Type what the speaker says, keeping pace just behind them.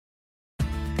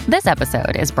This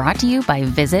episode is brought to you by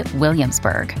Visit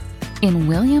Williamsburg. In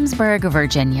Williamsburg,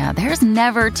 Virginia, there's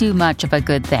never too much of a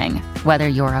good thing. Whether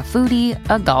you're a foodie,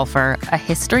 a golfer, a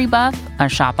history buff, a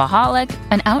shopaholic,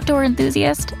 an outdoor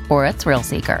enthusiast, or a thrill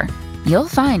seeker, you'll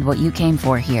find what you came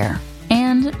for here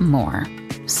and more.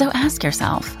 So ask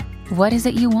yourself, what is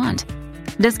it you want?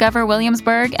 Discover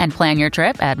Williamsburg and plan your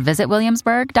trip at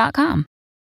visitwilliamsburg.com.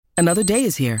 Another day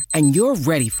is here, and you're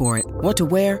ready for it. What to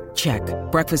wear? Check.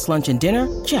 Breakfast, lunch, and dinner?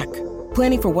 Check.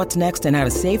 Planning for what's next and how to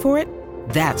save for it?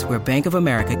 That's where Bank of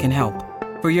America can help.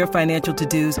 For your financial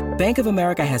to-dos, Bank of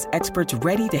America has experts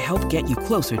ready to help get you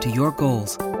closer to your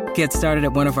goals. Get started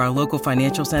at one of our local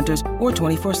financial centers or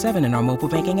 24/7 in our mobile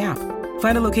banking app.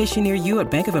 Find a location near you at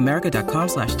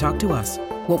bankofamerica.com/talktous.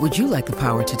 What would you like the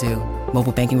power to do?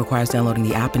 Mobile banking requires downloading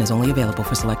the app and is only available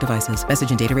for select devices.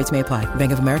 Message and data rates may apply.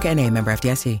 Bank of America N.A., member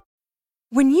FDIC.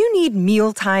 When you need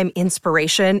mealtime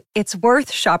inspiration, it's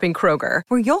worth shopping Kroger,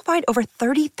 where you'll find over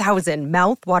 30,000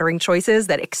 mouth-watering choices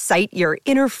that excite your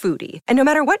inner foodie. And no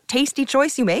matter what tasty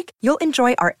choice you make, you'll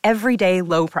enjoy our everyday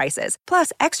low prices,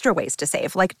 plus extra ways to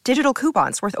save, like digital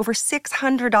coupons worth over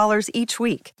 $600 each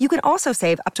week. You can also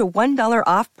save up to $1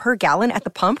 off per gallon at the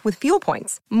pump with fuel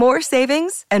points. More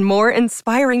savings and more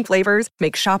inspiring flavors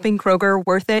make shopping Kroger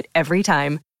worth it every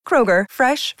time. Kroger,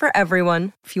 fresh for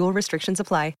everyone. Fuel restrictions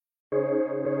apply.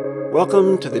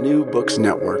 Welcome to the New Books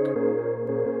Network.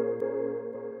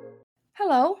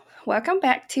 Hello, welcome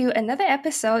back to another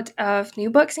episode of New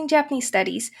Books in Japanese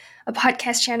Studies, a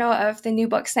podcast channel of the New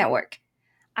Books Network.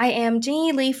 I am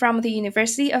Jinyi Lee from the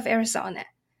University of Arizona.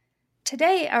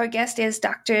 Today, our guest is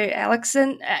Dr.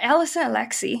 Allison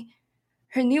Alexie.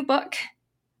 Her new book,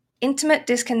 Intimate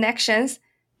Disconnections,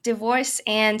 Divorce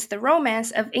and the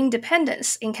Romance of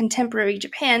Independence in Contemporary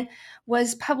Japan,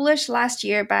 was published last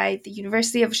year by the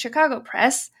University of Chicago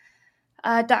Press.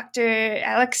 Dr.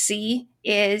 Alexie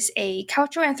is a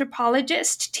cultural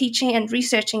anthropologist teaching and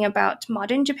researching about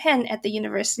modern Japan at the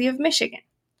University of Michigan.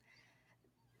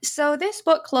 So this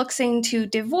book looks into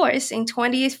divorce in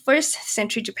 21st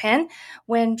century Japan,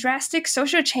 when drastic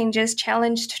social changes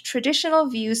challenged traditional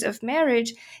views of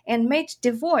marriage and made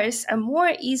divorce a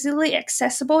more easily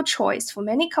accessible choice for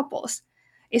many couples,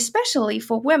 especially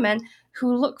for women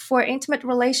who look for intimate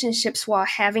relationships while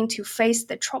having to face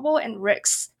the trouble and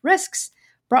risks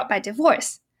brought by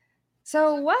divorce.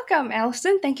 So welcome,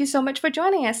 Allison. Thank you so much for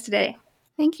joining us today.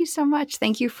 Thank you so much.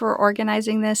 Thank you for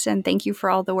organizing this, and thank you for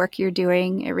all the work you're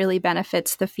doing. It really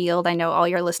benefits the field. I know all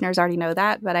your listeners already know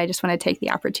that, but I just want to take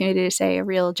the opportunity to say a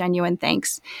real genuine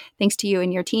thanks. Thanks to you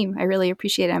and your team. I really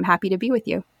appreciate it. I'm happy to be with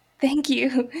you. Thank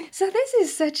you. So this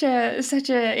is such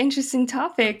a interesting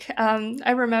topic.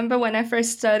 I remember when I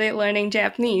first started learning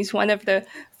Japanese, one of the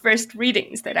first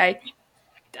readings that I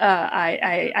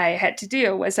had to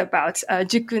do was about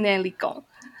Jukunen Rikon.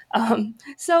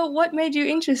 So what made you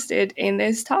interested in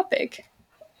this topic?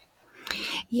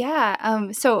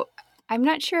 Yeah, so I'm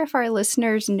not sure if our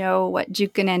listeners know what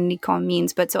Jukunen Rikon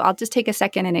means, but so I'll just take a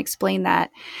second and explain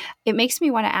that. It makes me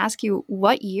want to ask you,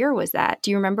 what year was that? Do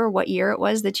you remember what year it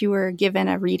was that you were given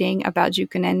a reading about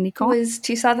Jukunen Rikon? It was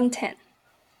 2010.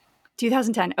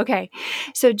 2010. Okay.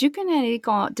 So Jukunen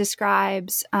Rikon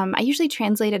describes, I usually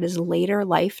translate it as later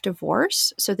life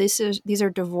divorce. So these are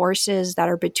divorces that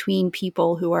are between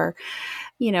people who are,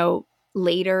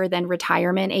 later than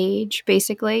retirement age,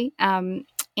 basically.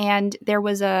 And there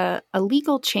was a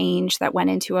legal change that went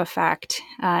into effect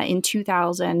in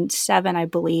 2007, I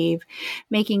believe,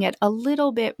 making it a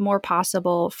little bit more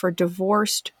possible for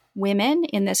divorced women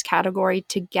in this category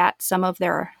to get some of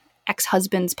their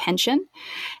ex-husband's pension.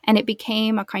 And it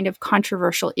became a kind of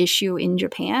controversial issue in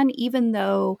Japan, even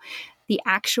though the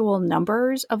actual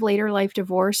numbers of later life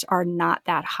divorce are not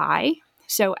that high.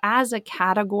 So as a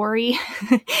category,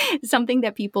 something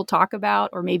that people talk about,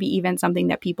 or maybe even something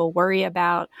that people worry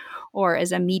about, or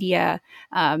as a media,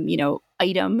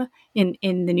 item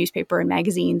in the newspaper and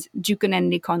magazines,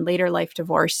 Jukunen Rikon, later life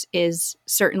divorce, is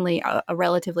certainly a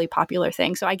relatively popular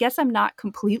thing. So I guess I'm not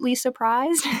completely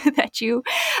surprised that you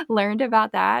learned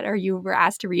about that, or you were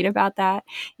asked to read about that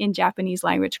in Japanese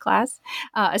language class,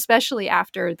 especially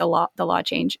after the law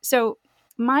change. So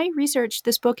my research,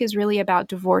 this book is really about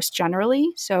divorce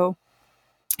generally. So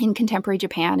in contemporary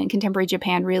Japan, and contemporary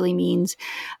Japan really means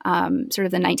sort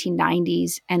of the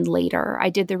 1990s and later. I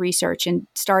did the research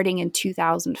starting in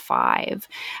 2005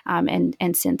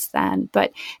 and since then.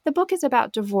 But the book is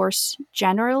about divorce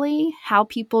generally, how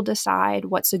people decide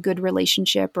what's a good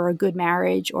relationship or a good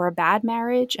marriage or a bad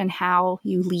marriage, and how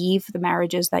you leave the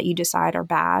marriages that you decide are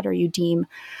bad or you deem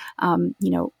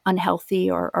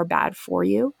unhealthy or bad for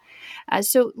you.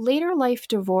 So later life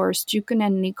divorce,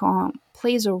 Jukunen Rikon,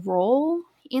 plays a role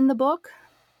in the book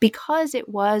because it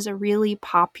was a really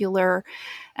popular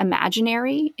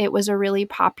imaginary. It was a really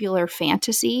popular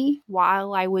fantasy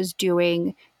while I was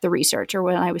doing the research or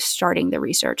when I was starting the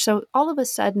research. So all of a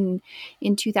sudden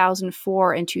in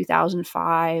 2004 and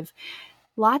 2005,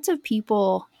 lots of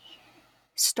people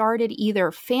started either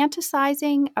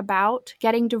fantasizing about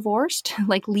getting divorced,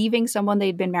 like leaving someone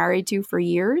they'd been married to for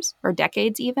years or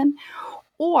decades even,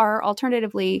 or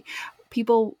alternatively,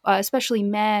 people, especially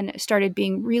men, started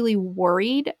being really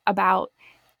worried about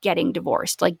getting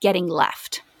divorced, like getting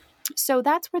left. So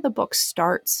that's where the book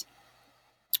starts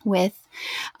with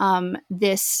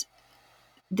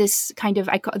this kind of,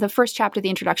 the first chapter of the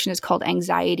introduction is called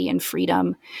Anxiety and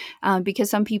Freedom, because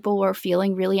some people were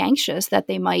feeling really anxious that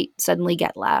they might suddenly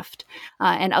get left.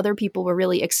 And other people were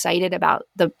really excited about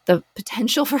the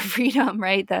potential for freedom,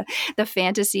 right? The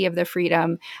fantasy of the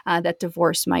freedom that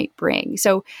divorce might bring.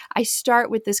 So I start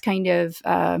with this kind of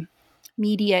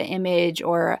media image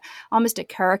or almost a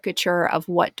caricature of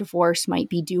what divorce might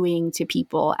be doing to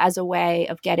people as a way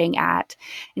of getting at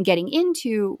and getting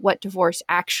into what divorce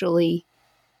actually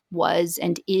was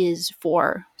and is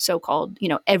for so-called,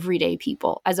 everyday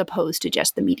people, as opposed to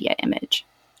just the media image.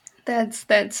 That's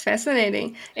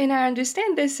fascinating. And I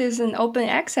understand this is an open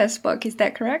access book. Is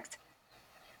that correct?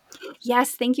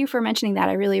 Yes, thank you for mentioning that.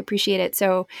 I really appreciate it.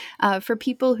 So for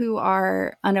people who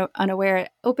are unaware,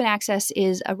 open access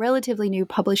is a relatively new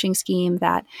publishing scheme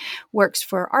that works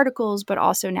for articles, but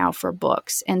also now for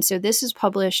books. And so this is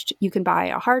published, you can buy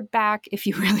a hardback if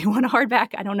you really want a hardback.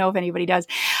 I don't know if anybody does,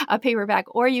 a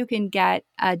paperback, or you can get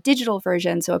a digital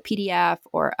version, so a PDF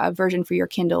or a version for your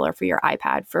Kindle or for your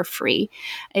iPad for free.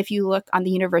 If you look on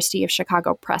the University of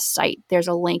Chicago Press site, there's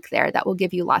a link there that will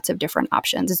give you lots of different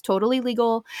options. It's totally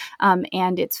legal.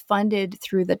 And it's funded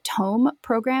through the TOME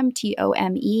program,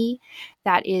 TOME,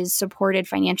 that is supported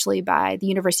financially by the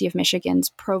University of Michigan's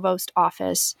Provost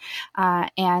Office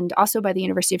and also by the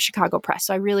University of Chicago Press.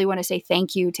 So I really want to say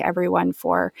thank you to everyone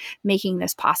for making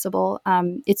this possible.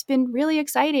 It's been really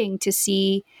exciting to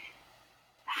see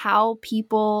how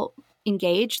people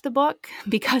engage the book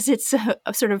because it's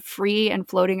a sort of free and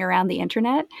floating around the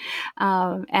internet.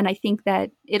 And I think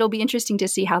that it'll be interesting to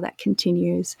see how that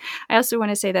continues. I also want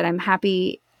to say that I'm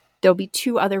happy there'll be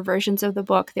 2 other versions of the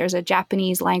book. There's a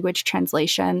Japanese language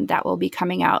translation that will be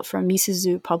coming out from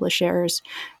Misuzu Publishers,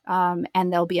 and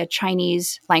there'll be a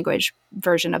Chinese language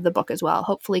version of the book as well,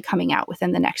 hopefully coming out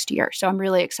within the next year. So I'm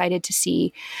really excited to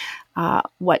see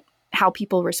how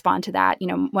people respond to that.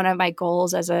 One of my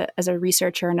goals as a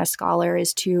researcher and a scholar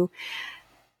is to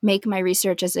make my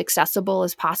research as accessible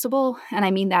as possible. And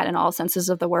I mean that in all senses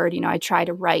of the word. I try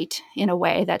to write in a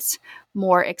way that's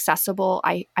more accessible,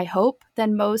 I hope,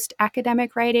 than most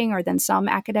academic writing or than some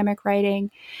academic writing.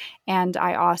 And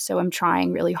I also am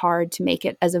trying really hard to make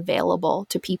it as available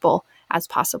to people as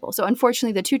possible. So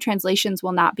unfortunately, the 2 translations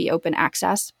will not be open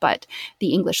access, but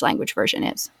the English language version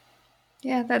is.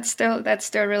 Yeah, that's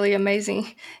still really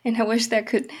amazing, and I wish that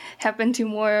could happen to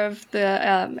more of the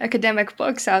academic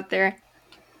books out there.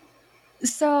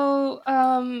 So,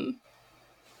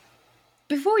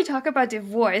 before we talk about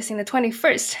divorce in the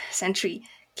 21st century,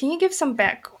 can you give some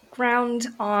background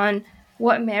on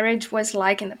what marriage was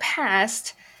like in the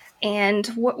past, and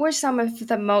what were some of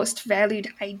the most valued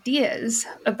ideas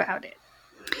about it?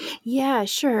 Yeah,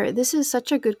 sure. This is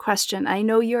such a good question. I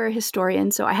know you're a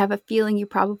historian, so I have a feeling you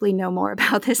probably know more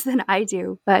about this than I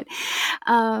do. But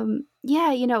so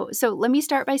let me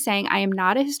start by saying I am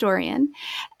not a historian.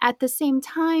 At the same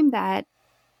time that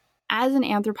as an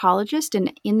anthropologist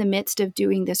and in the midst of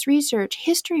doing this research,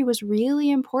 history was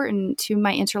really important to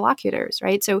my interlocutors,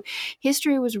 right? So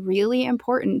history was really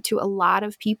important to a lot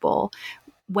of people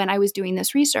when I was doing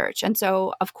this research. And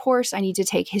so, of course, I need to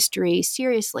take history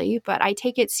seriously, but I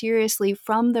take it seriously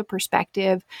from the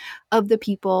perspective of the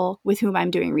people with whom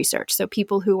I'm doing research. So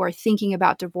people who are thinking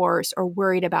about divorce or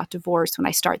worried about divorce when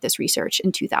I start this research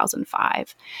in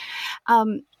 2005.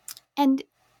 And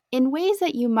in ways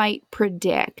that you might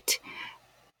predict,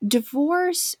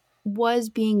 divorce was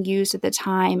being used at the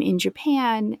time in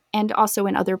Japan and also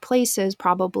in other places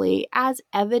probably as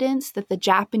evidence that the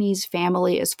Japanese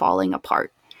family is falling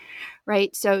apart.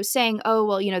 Right? So saying, oh,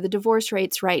 well, the divorce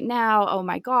rates right now, oh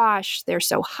my gosh, they're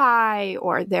so high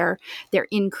or they're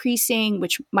increasing,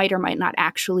 which might or might not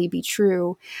actually be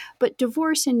true. But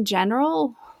divorce in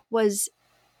general was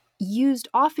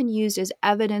often used as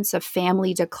evidence of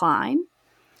family decline.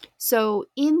 So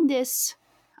in this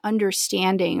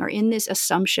understanding or in this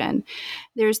assumption,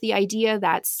 there's the idea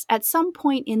that at some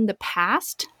point in the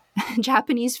past,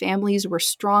 Japanese families were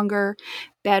stronger,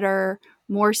 better,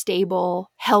 more stable,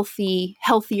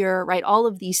 healthier, right? All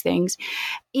of these things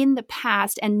in the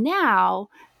past. And now,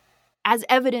 as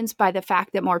evidenced by the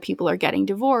fact that more people are getting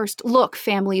divorced, look,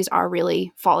 families are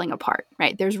really falling apart,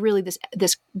 right? There's really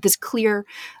this clear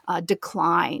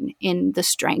decline in the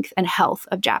strength and health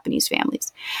of Japanese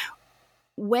families.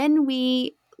 When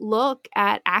we look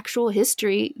at actual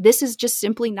history, this is just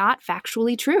simply not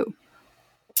factually true.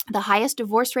 The highest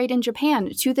divorce rate in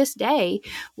Japan to this day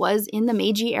was in the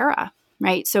Meiji era,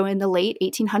 right? So in the late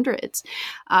 1800s,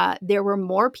 there were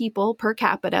more people per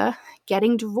capita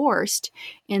getting divorced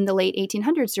in the late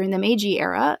 1800s during the Meiji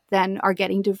era than are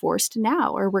getting divorced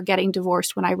now, or were getting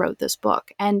divorced when I wrote this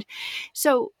book. And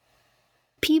so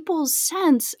people's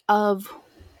sense of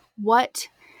what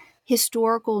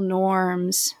historical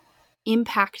norms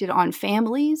impacted on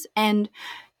families and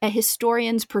a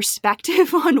historian's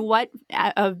perspective on what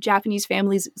of Japanese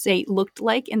families, say, looked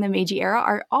like in the Meiji era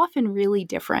are often really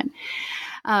different.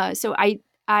 So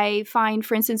I find,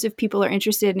 for instance, if people are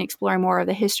interested in exploring more of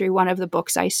the history, one of the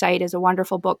books I cite is a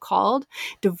wonderful book called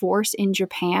Divorce in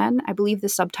Japan. I believe the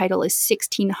subtitle is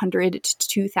 1600 to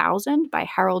 2000 by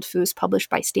Harold Foose,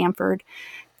 published by Stanford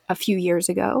a few years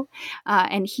ago.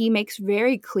 And he makes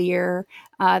very clear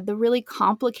the really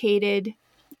complicated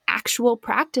actual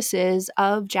practices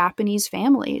of Japanese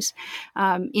families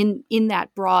in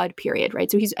that broad period,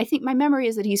 right? So I think my memory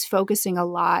is that he's focusing a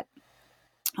lot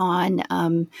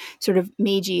on sort of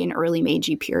Meiji and early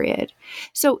Meiji period.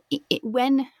 So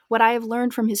what I have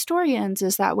learned from historians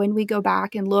is that when we go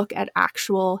back and look at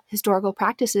actual historical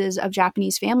practices of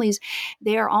Japanese families,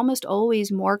 they are almost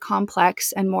always more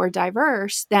complex and more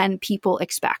diverse than people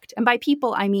expect. And by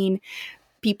people, I mean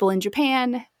people in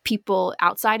Japan, people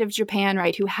outside of Japan,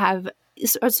 right, who have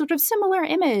a sort of similar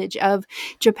image of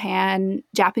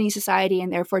Japanese society,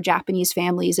 and therefore Japanese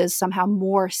families as somehow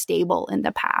more stable in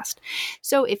the past.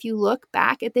 So if you look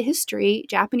back at the history,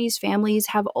 Japanese families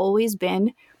have always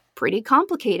been pretty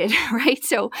complicated, right?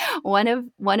 So one of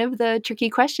the tricky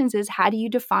questions is, how do you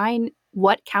define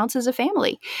what counts as a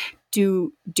family?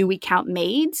 Do we count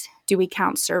maids? Do we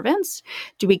count servants?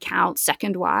 Do we count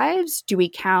second wives? Do we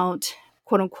count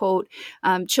quote unquote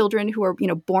children who are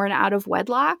born out of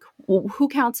wedlock? Who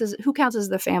counts as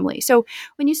the family? So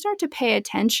when you start to pay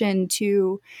attention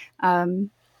to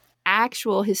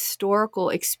actual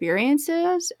historical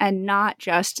experiences and not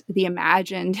just the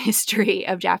imagined history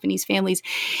of Japanese families,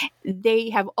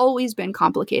 they have always been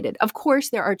complicated. Of course,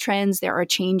 there are trends, there are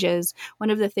changes.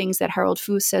 One of the things that Harold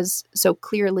Foose says so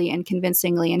clearly and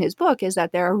convincingly in his book is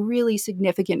that there are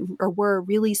were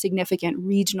really significant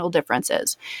regional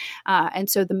differences. And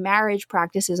so the marriage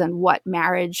practices and what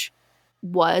marriage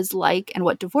was like and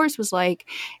what divorce was like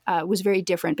was very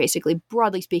different, basically,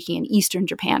 broadly speaking, in Eastern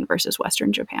Japan versus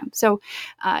Western Japan. So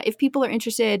if people are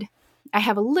interested, I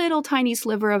have a little tiny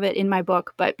sliver of it in my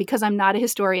book, but because I'm not a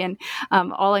historian,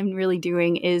 all I'm really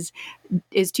doing is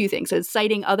two things. It's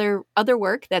citing other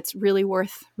work that's really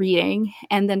worth reading,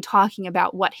 and then talking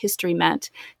about what history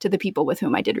meant to the people with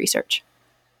whom I did research.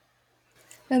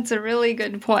 That's a really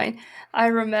good point. I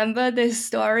remember this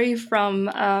story from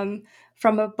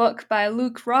a book by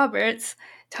Luke Roberts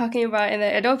talking about in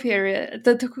the Edo period,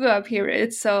 the Tokugawa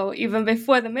period, so even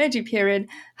before the Meiji period,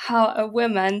 how a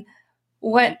woman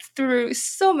went through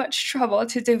so much trouble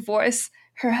to divorce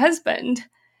her husband,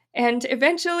 and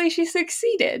eventually she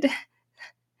succeeded.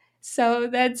 So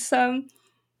that's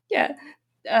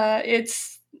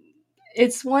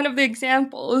it's one of the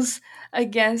examples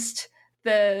against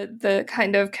the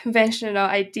kind of conventional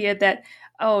idea that,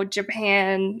 oh,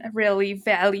 Japan really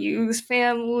values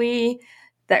family,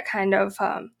 that kind of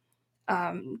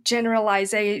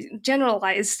generalized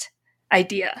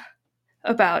idea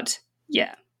about,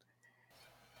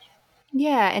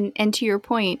 Yeah, and to your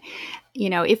point,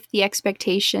 if the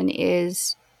expectation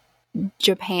is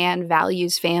Japan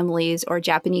values families or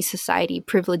Japanese society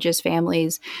privileges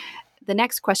families, the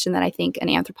next question that I think an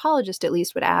anthropologist at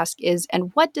least would ask is,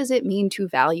 and what does it mean to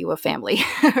value a family,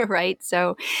 right?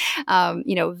 So,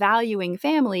 valuing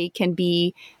family can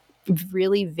be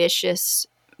really vicious,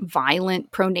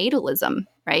 violent pronatalism,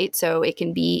 right? So it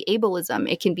can be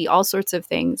ableism. It can be all sorts of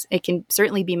things. It can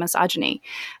certainly be misogyny.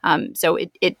 So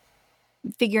it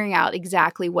figuring out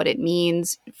exactly what it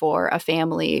means for a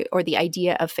family or the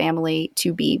idea of family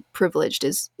to be privileged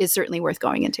is certainly worth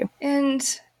going into.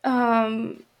 And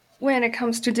when it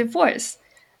comes to divorce,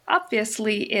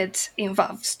 obviously it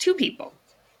involves two people.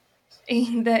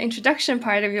 In the introduction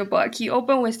part of your book, you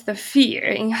open with the fear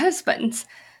in husbands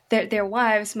that their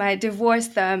wives might divorce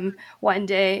them one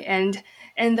day, and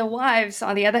the wives,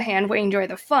 on the other hand, will enjoy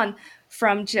the fun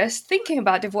from just thinking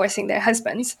about divorcing their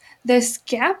husbands. This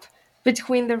gap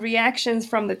between the reactions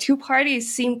from the two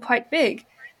parties seem quite big.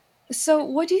 So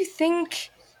what do you think,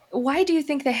 why do you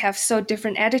think they have so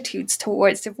different attitudes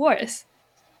towards divorce?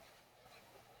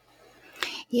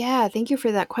 Yeah, thank you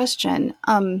for that question.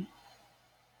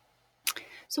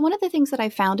 So, one of the things that I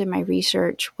found in my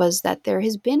research was that there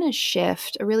has been a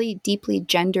shift, a really deeply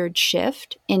gendered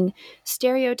shift in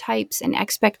stereotypes and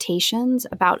expectations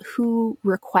about who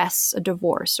requests a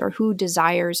divorce or who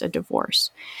desires a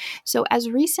divorce. So, as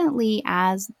recently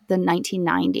as the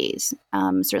 1990s,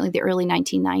 certainly the early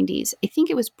 1990s, I think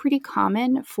it was pretty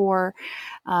common for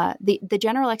the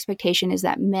general expectation is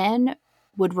that men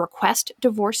would request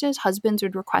divorces, husbands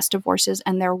would request divorces,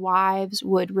 and their wives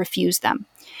would refuse them.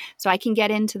 So I can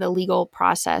get into the legal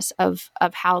process of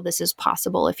how this is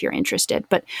possible if you're interested.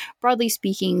 But broadly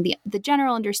speaking, the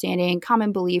general understanding,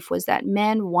 common belief was that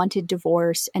men wanted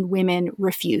divorce and women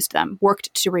refused them,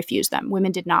 worked to refuse them.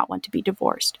 Women did not want to be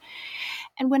divorced.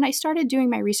 And when I started doing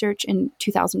my research in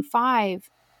 2005,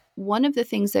 one of the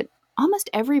things that almost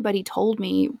everybody told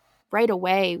me right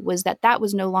away was that that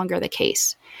was no longer the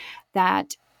case.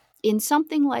 That in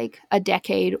something like a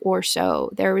decade or so,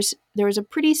 there was a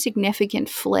pretty significant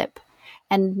flip.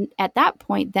 And at that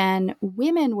point, then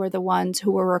women were the ones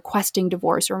who were requesting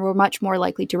divorce or were much more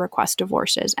likely to request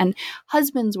divorces. And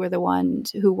husbands were the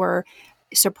ones who were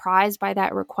surprised by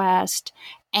that request,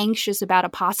 anxious about a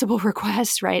possible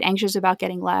request, right? Anxious about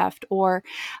getting left, or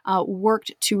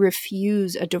worked to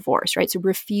refuse a divorce, right? So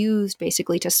refused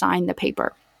basically to sign the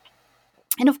paper.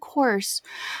 And of course,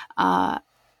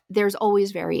 there's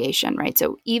always variation, right?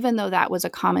 So even though that was a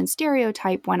common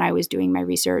stereotype when I was doing my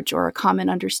research or a common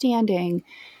understanding,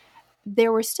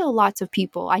 there were still lots of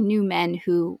people. I knew men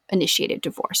who initiated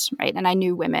divorce, right? And I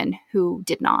knew women who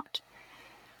did not.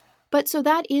 But so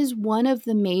that is one of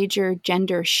the major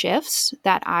gender shifts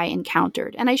that I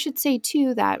encountered. And I should say,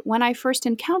 too, that when I first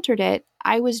encountered it,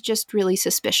 I was just really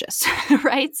suspicious,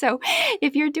 right? So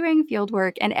if you're doing field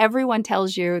work and everyone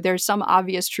tells you there's some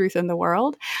obvious truth in the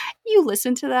world, you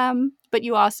listen to them, but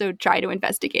you also try to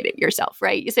investigate it yourself,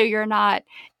 right? So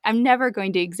I'm never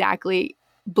going to exactly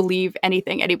believe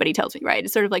anything anybody tells me, right?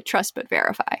 It's sort of like trust but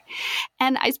verify.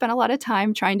 And I spent a lot of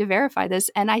time trying to verify this,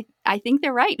 and I think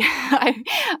they're right.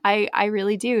 I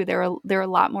really do. There are a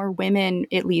lot more women,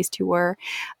 at least, who were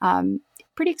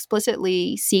pretty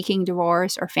explicitly seeking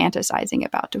divorce or fantasizing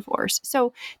about divorce.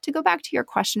 So to go back to your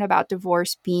question about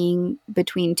divorce being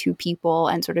between two people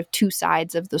and sort of two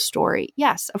sides of the story,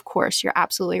 yes, of course, you're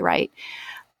absolutely right.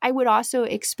 I would also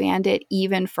expand it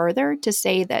even further to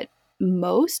say that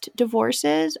most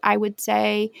divorces, I would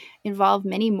say, involve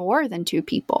many more than two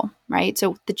people, right?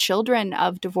 So the children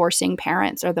of divorcing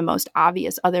parents are the most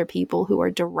obvious other people who are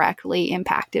directly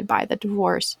impacted by the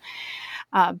divorce.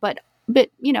 But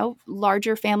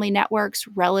larger family networks,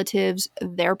 relatives,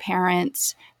 their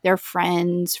parents, their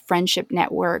friends, friendship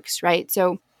networks, right?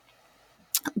 So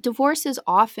divorce is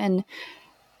often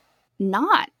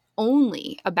not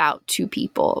only about two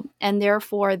people, and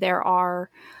therefore there are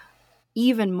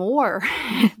even more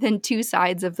than two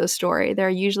sides of the story. There are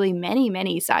usually many,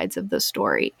 many sides of the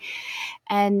story.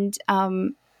 And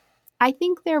I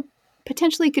think there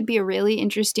potentially could be a really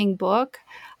interesting book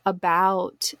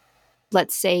about,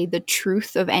 let's say, the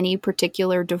truth of any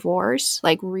particular divorce,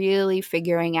 like really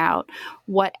figuring out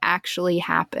what actually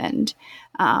happened.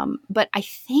 But I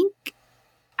think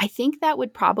that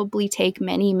would probably take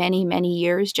many, many, many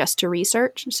years just to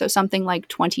research. So something like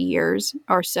 20 years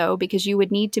or so, because you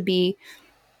would need to be,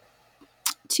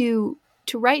 to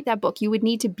write that book, you would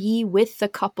need to be with the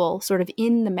couple sort of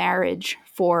in the marriage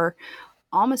for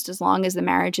almost as long as the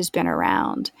marriage has been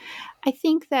around. I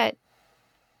think that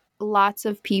lots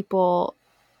of people,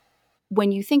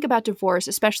 when you think about divorce,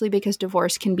 especially because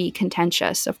divorce can be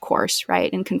contentious, of course,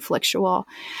 right, and conflictual,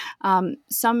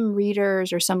 some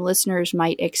readers or some listeners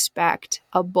might expect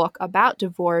a book about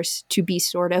divorce to be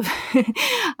sort of,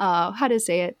 how to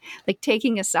say it, like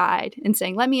taking a side and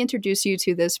saying, let me introduce you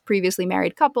to this previously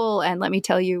married couple and let me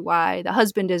tell you why the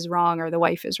husband is wrong or the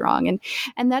wife is wrong.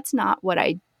 And that's not what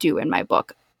I do in my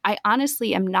book. I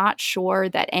honestly am not sure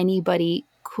that anybody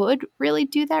could really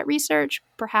do that research,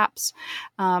 perhaps,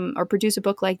 or produce a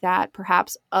book like that,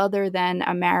 perhaps other than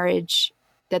a marriage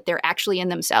that they're actually in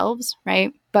themselves,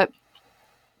 right? But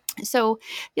so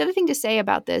the other thing to say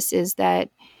about this is that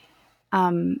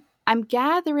I'm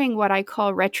gathering what I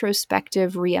call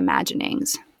retrospective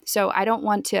reimaginings. So I don't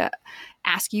want to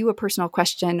ask you a personal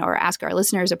question or ask our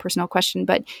listeners a personal question,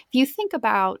 but if you think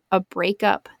about a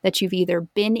breakup that you've either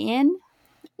been in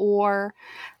or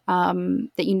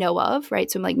that you know of,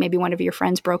 right? So like maybe one of your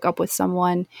friends broke up with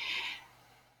someone.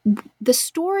 the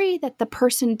story that the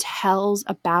person tells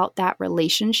about that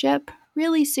relationship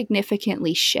really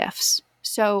significantly shifts.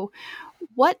 So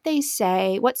what they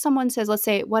say, what someone says, let's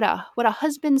say what a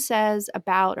husband says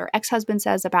about, or ex-husband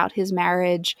says about his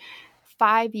marriage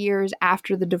 5 years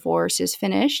after the divorce is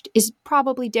finished, is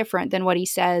probably different than what he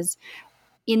says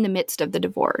in the midst of the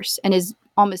divorce, and is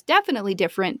almost definitely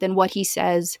different than what he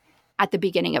says at the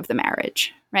beginning of the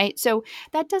marriage, right? So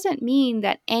that doesn't mean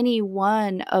that any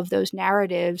one of those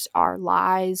narratives are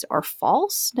lies or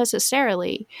false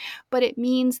necessarily, but it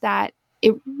means that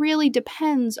it really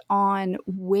depends on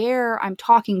where I'm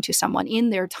talking to someone in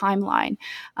their timeline,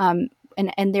 and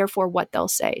therefore what they'll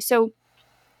say. So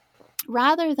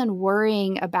rather than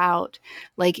worrying about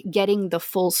like getting the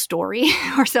full story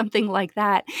or something like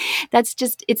that, that's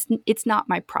just, it's not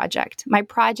my project. My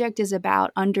project is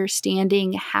about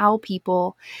understanding how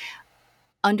people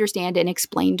understand and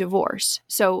explain divorce.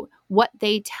 So what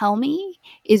they tell me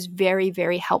is very,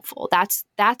 very helpful. That's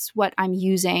what I'm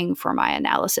using for my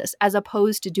analysis, as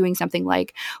opposed to doing something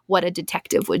like what a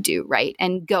detective would do, right?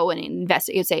 And go and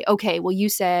investigate and say, okay, well, you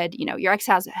said, your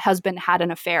ex-husband had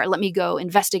an affair. Let me go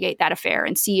investigate that affair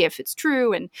and see if it's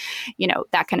true. And,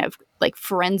 that kind of like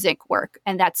forensic work.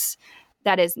 And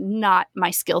that is not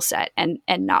my skill set and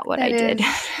not what I did.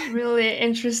 Really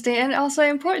interesting and also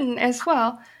important as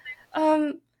well.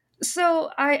 So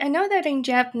I know that in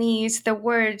Japanese, the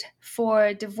word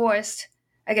for divorced,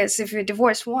 I guess if you're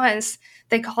divorced once,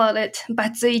 they call it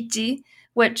batsuichi,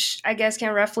 which I guess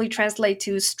can roughly translate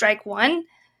to strike one.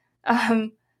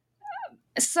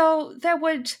 So that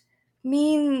would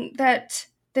mean that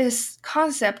this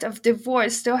concept of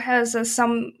divorce still has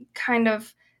some kind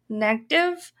of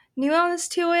negative nuance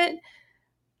to it.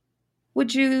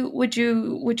 Would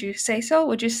you say so?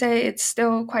 Would you say it's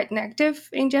still quite negative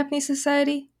in Japanese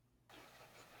society?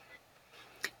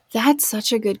 That's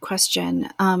such a good question.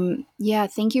 Yeah,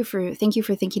 thank you for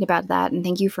thinking about that, and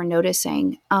thank you for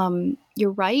noticing.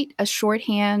 You're right. A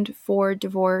shorthand for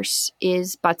divorce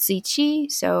is batsuichi,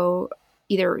 so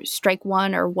either strike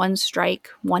one or one strike,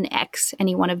 one X,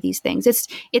 any one of these things.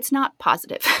 It's not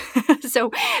positive,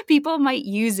 so people might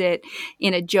use it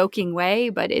in a joking way,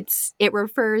 but it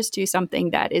refers to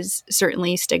something that is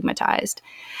certainly stigmatized.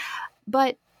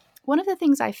 But one of the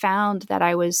things I found that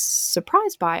I was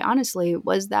surprised by, honestly,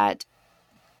 was that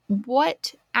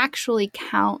what actually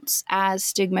counts as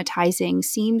stigmatizing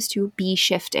seems to be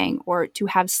shifting, or to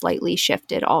have slightly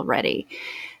shifted already.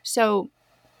 So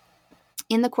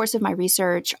in the course of my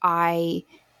research, I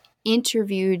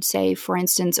interviewed, say, for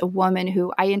instance, a woman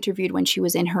who I interviewed when she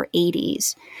was in her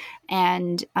 80s.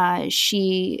 And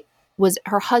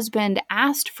her husband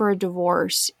asked for a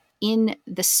divorce in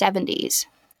the 70s.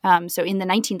 So in the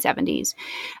 1970s,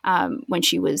 when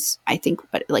she was, I think,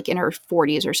 like in her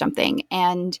 40s or something.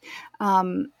 And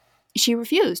she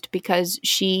refused because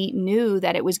she knew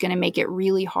that it was going to make it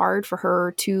really hard for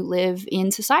her to live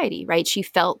in society, right? She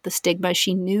felt the stigma.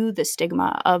 She knew the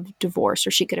stigma of divorce,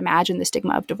 or she could imagine the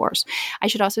stigma of divorce. I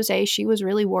should also say she was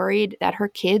really worried that her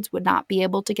kids would not be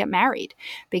able to get married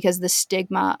because the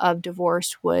stigma of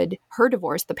divorce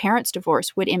the parents'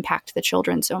 divorce would impact the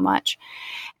children so much.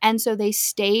 And so they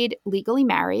stayed legally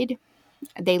married.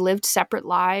 They lived separate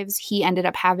lives. He ended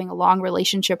up having a long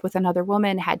relationship with another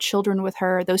woman, had children with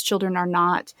her. Those children are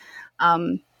not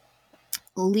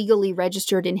legally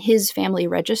registered in his family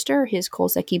register, his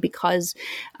Koseki, because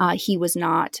he was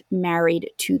not married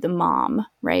to the mom,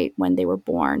 right, when they were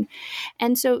born.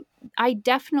 And so I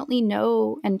definitely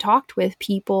know and talked with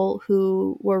people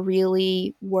who were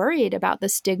really worried about the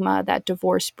stigma that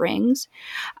divorce brings.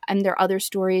 And there are other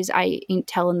stories I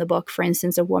tell in the book, for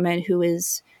instance, a woman who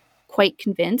is quite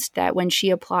convinced that when she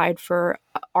applied for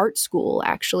art school,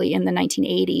 actually in the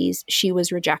 1980s, she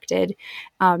was rejected,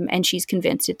 and she's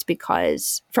convinced it's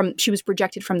because she was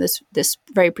rejected from this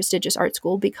very prestigious art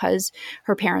school because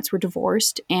her parents were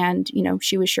divorced, and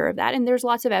she was sure of that. And there's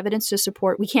lots of evidence to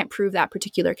support. We can't prove that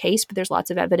particular case, but there's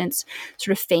lots of evidence.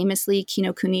 Sort of famously,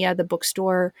 Kinokuniya, the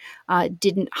bookstore,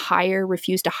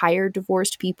 refused to hire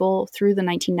divorced people through the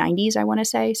 1990s, I want to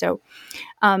say. So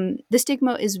the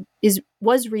stigma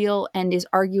was real and is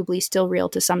arguably still real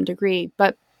to some degree.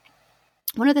 But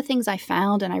one of the things I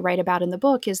found and I write about in the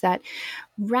book is that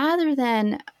rather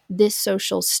than this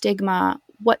social stigma,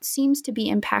 what seems to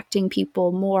be impacting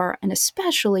people more, and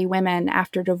especially women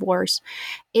after divorce,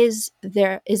 is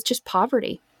just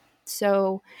poverty.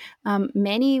 So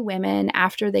many women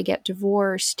after they get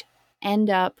divorced end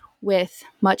up with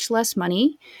much less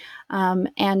money.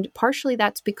 And partially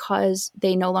that's because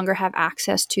they no longer have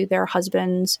access to their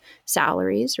husband's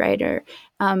salaries, right?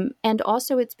 And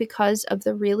also it's because of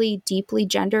the really deeply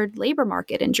gendered labor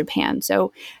market in Japan.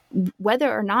 So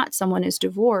whether or not a woman is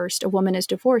divorced,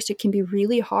 it can be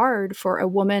really hard for a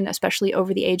woman, especially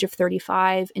over the age of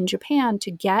 35 in Japan, to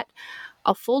get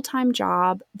a full-time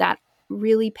job that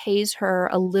really pays her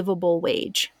a livable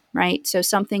wage, right? So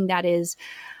something that is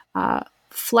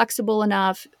flexible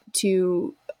enough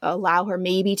to allow her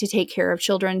maybe to take care of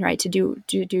children, right? To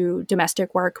do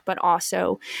domestic work, but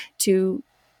also to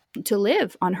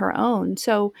live on her own.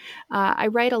 So I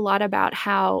write a lot about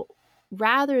how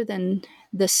rather than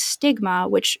the stigma,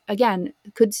 which again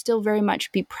could still very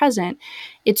much be present,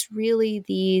 it's really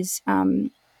these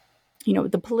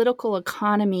the political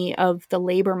economy of the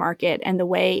labor market and the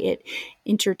way it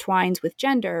intertwines with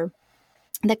gender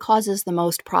that causes the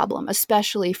most problem,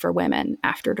 especially for women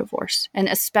after divorce, and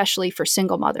especially for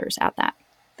single mothers at that.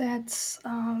 That's,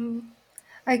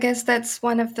 I guess that's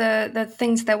one of the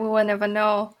things that we will never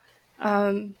know,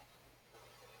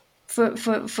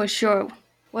 for sure.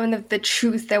 One of the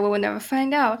truths that we will never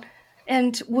find out.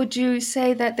 And would you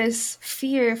say that this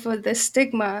fear for the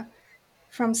stigma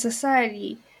from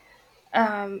society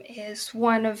is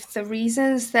one of the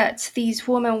reasons that these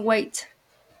women wait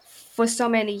for so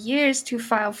many years to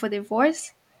file for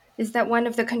divorce? Is that one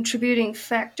of the contributing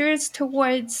factors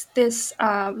towards this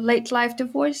late life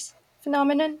divorce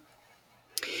phenomenon?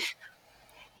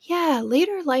 Yeah,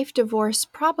 later life divorce,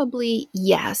 probably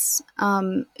yes.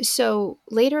 So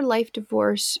later life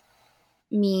divorce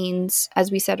means,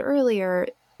 as we said earlier,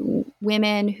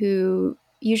 women who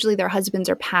usually their husbands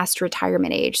are past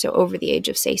retirement age, so over the age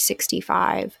of, say,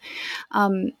 65.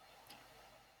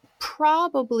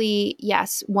 Probably,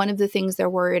 yes, one of the things they're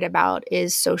worried about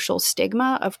is social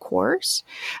stigma, of course.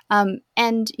 And,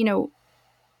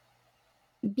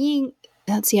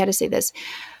 let's see how to say this.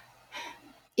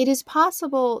 It is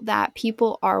possible that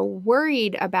people are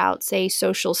worried about, say,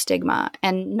 social stigma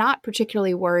and not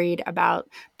particularly worried about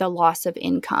the loss of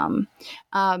income.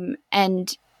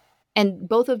 And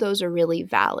both of those are really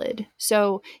valid.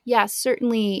 So, yes,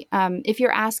 certainly, if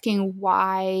you're asking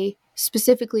why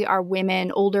specifically are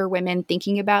older women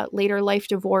thinking about later life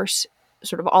divorce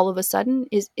sort of all of a sudden,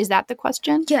 is that the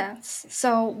question? Yes.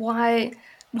 So why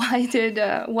did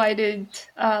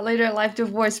later life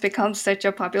divorce become such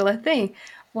a popular thing?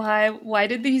 Why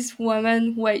did these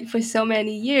women wait for so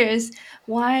many years?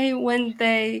 Why, when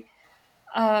they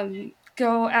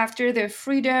go after their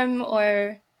freedom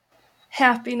or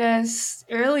happiness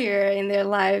earlier in their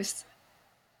lives?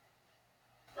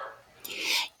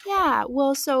 Yeah,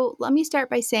 well, so let me start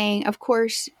by saying, of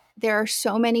course, there are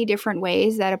so many different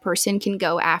ways that a person can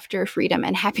go after freedom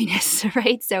and happiness,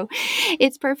 right? So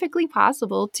it's perfectly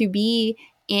possible to be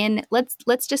in,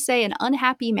 let's just say, an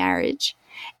unhappy marriage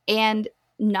and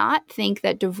not think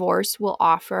that divorce will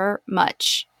offer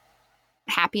much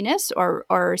happiness or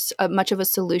much of a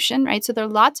solution, right? So there are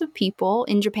lots of people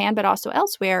in Japan, but also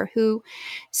elsewhere, who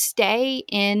stay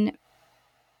in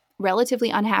relatively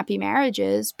unhappy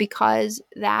marriages because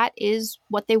that is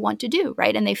what they want to do,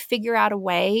 right? And they figure out a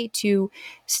way to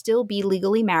still be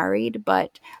legally married,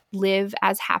 but live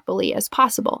as happily as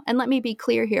possible. And let me be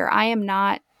clear here. I am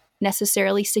not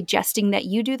necessarily suggesting that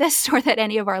you do this or that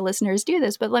any of our listeners do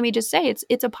this, but let me just say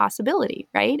it's a possibility,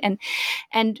 right? And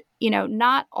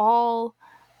not all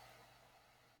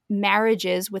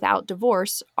marriages without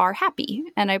divorce are happy.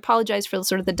 And I apologize for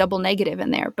sort of the double negative in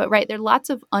there, but right, there are lots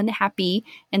of unhappy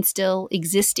and still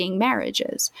existing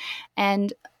marriages.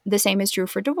 And the same is true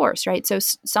for divorce, right? So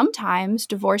sometimes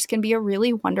divorce can be a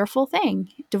really wonderful thing.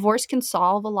 Divorce can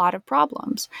solve a lot of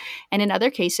problems. And in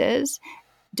other cases,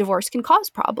 divorce can cause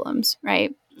problems,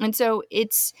 right? And so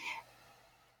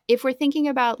if we're thinking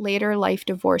about later life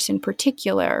divorce in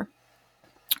particular,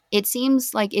 it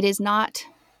seems like it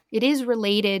is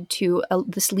related to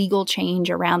this legal change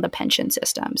around the pension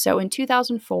system. So in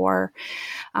 2004,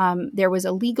 there was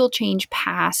a legal change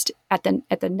passed at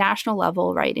the national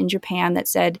level, right, in Japan, that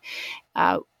said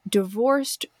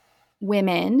divorced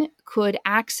women could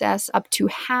access up to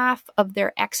half of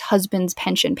their ex-husband's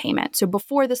pension payment. So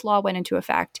before this law went into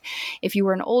effect, if you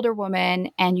were an older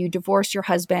woman and you divorced your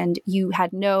husband, you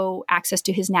had no access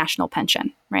to his national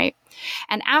pension, right?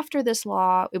 And after this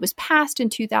law, it was passed in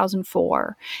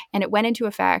 2004 and it went into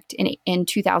effect in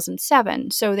 2007.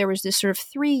 So there was this sort of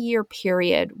 3-year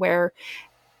period where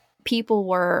people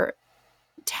were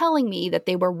telling me that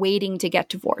they were waiting to get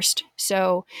divorced.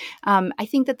 So I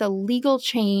think that the legal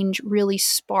change really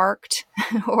sparked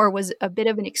or was a bit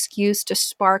of an excuse to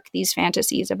spark these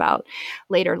fantasies about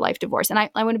later life divorce. And I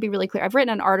want to be really clear. I've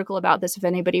written an article about this if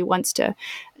anybody wants to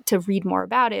to read more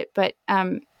about it. But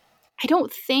I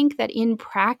don't think that in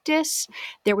practice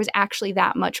there was actually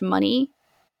that much money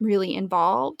really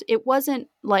involved. It wasn't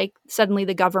like suddenly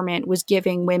the government was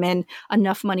giving women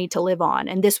enough money to live on,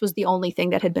 and this was the only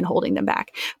thing that had been holding them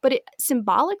back. But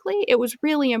symbolically, it was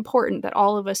really important that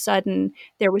all of a sudden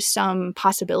there was some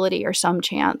possibility or some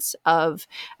chance of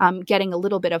getting a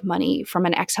little bit of money from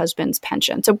an ex-husband's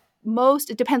pension. So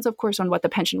it depends, of course, on what the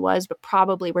pension was, but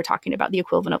probably we're talking about the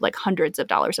equivalent of like hundreds of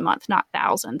dollars a month, not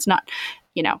thousands,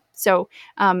 So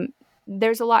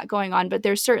there's a lot going on, but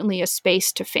there's certainly a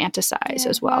space to fantasize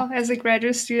as well. As a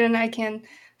graduate student, I can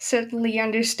certainly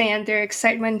understand their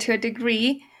excitement to a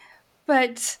degree.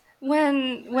 But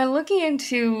when looking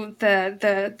into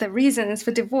the reasons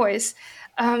for divorce,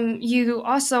 you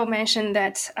also mentioned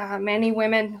that many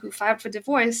women who filed for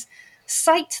divorce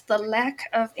cite the lack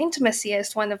of intimacy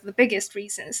as one of the biggest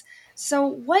reasons. So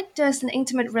what does an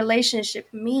intimate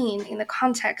relationship mean in the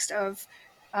context of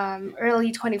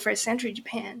early 21st century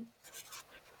Japan?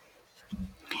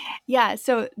 Yeah,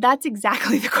 so that's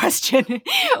exactly the question.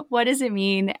 What does it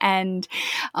mean? And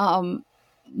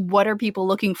what are people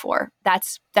looking for?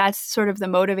 That's sort of the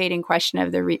motivating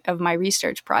question of my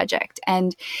research project.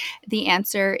 And the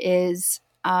answer is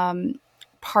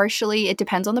partially it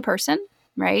depends on the person,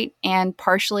 right? And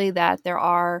partially that there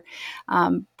are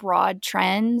broad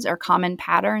trends or common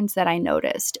patterns that I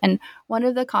noticed. And one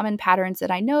of the common patterns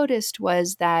that I noticed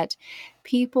was that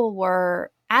people were,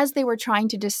 as they were trying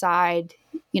to decide,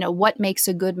 what makes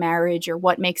a good marriage or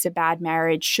what makes a bad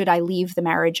marriage, should I leave the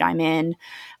marriage I'm in?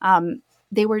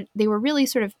 They were really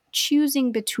sort of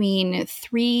choosing between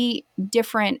three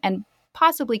different and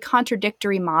possibly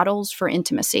contradictory models for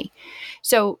intimacy.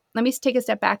 So let me take a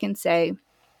step back and say,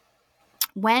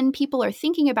 when people are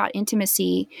thinking about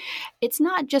intimacy, it's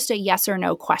not just a yes or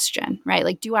no question, right?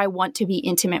 Like, do I want to be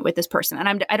intimate with this person?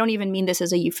 And I don't even mean this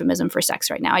as a euphemism for sex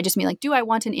right now. I just mean like, do I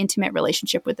want an intimate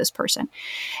relationship with this person?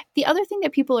 The other thing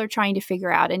that people are trying to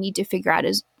figure out and need to figure out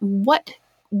is what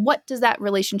does that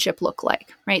relationship look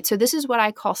like, right? So this is what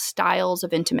I call styles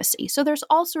of intimacy. So there's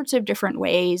all sorts of different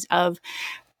ways of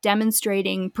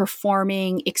demonstrating,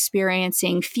 performing,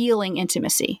 experiencing, feeling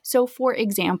intimacy. So, for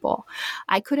example,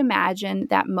 I could imagine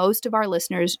that most of our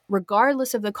listeners,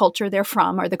 regardless of the culture they're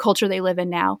from or the culture they live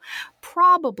in now,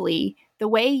 probably the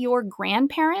way your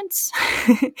grandparents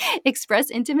express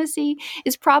intimacy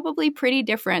is probably pretty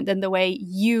different than the way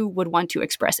you would want to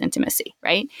express intimacy,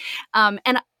 right?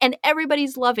 And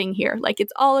everybody's loving here. Like,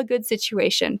 it's all a good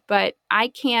situation. But I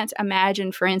can't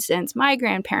imagine, for instance, my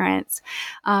grandparents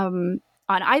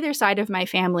on either side of my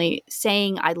family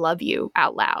saying I love you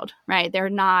out loud, right? They're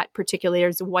not particularly,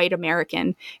 there's white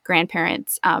American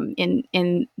grandparents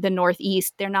in the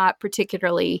Northeast. They're not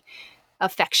particularly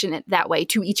affectionate that way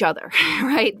to each other,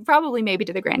 right? Probably maybe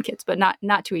to the grandkids, but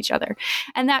not to each other.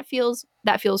 And that feels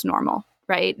normal,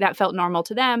 right? That felt normal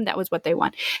to them. That was what they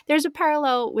want. There's a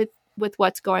parallel with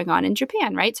what's going on in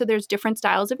Japan, right? So there's different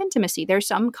styles of intimacy. There's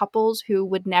some couples who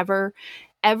would never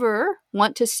ever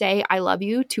want to say I love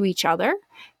you to each other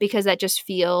because that just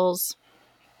feels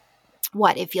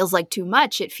it feels like too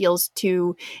much. It feels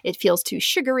too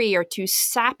sugary or too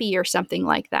sappy or something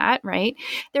like that, right?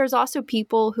 There's also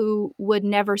people who would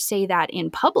never say that in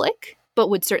public, but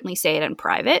would certainly say it in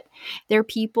private. There are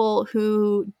people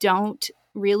who don't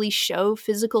really show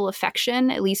physical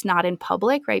affection, at least not in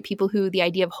public, right? People who the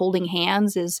idea of holding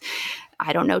hands is,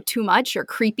 I don't know, too much or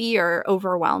creepy or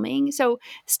overwhelming. So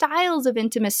styles of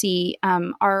intimacy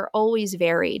are always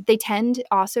varied. They tend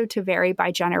also to vary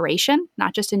by generation,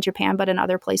 not just in Japan, but in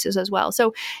other places as well.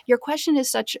 So your question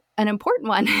is such an important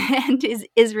one and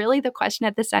is really the question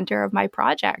at the center of my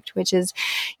project, which is,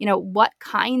 what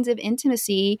kinds of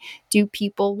intimacy do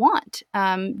people want?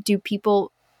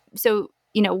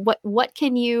 What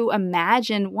can you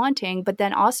imagine wanting, but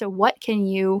then also what can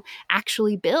you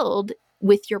actually build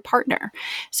with your partner?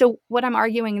 So what I'm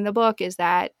arguing in the book is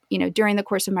that, during the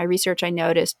course of my research, I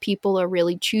noticed people are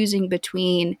really choosing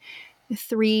between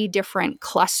three different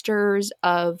clusters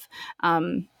of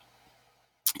models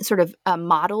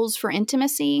for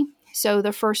intimacy. So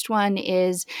the first one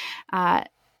is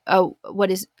what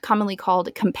is commonly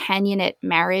called companionate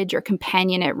marriage or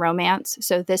companionate romance.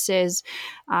 So this is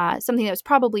something that's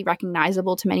probably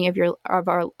recognizable to many of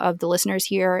the listeners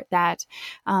here. That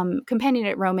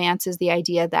companionate romance is the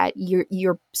idea that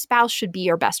your spouse should be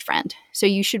your best friend. So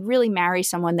you should really marry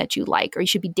someone that you like, or you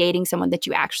should be dating someone that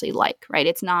you actually like, right?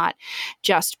 It's not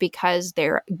just because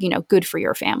they're good for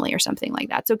your family or something like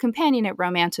that. So companionate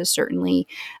romance is certainly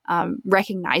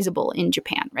recognizable in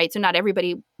Japan, right? So not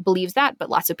everybody believes that, but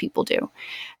lots of people do.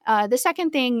 The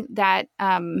second thing that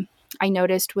I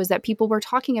noticed was that people were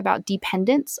talking about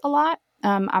dependence a lot,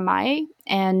 amai,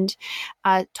 and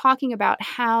talking about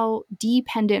how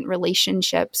dependent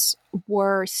relationships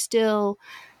were still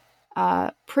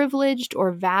privileged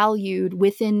or valued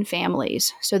within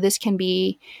families. So this can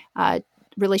be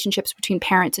relationships between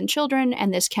parents and children,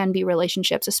 and this can be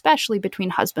relationships especially between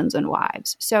husbands and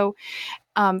wives. So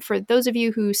for those of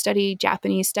you who study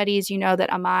Japanese studies, you know that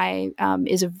amai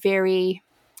is a very,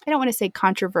 I don't want to say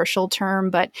controversial term,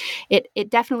 but it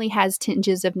definitely has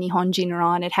tinges of Nihon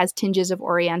Jinran. It has tinges of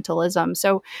Orientalism.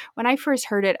 So when I first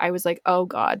heard it, I was like, oh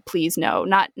God, please no,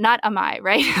 not amai,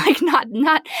 right? Like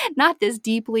not this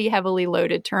deeply, heavily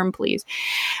loaded term, please.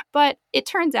 But it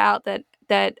turns out that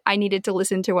I needed to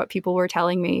listen to what people were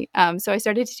telling me. So I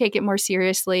started to take it more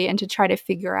seriously and to try to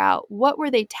figure out what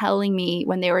were they telling me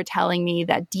when they were telling me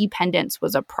that dependence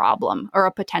was a problem or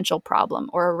a potential problem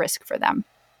or a risk for them.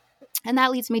 And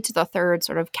that leads me to the third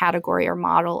sort of category or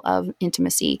model of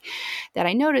intimacy that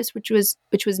I noticed, which was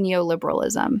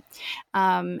neoliberalism.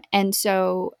 And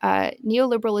so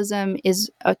neoliberalism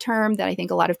is a term that I think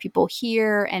a lot of people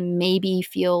hear and maybe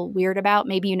feel weird about.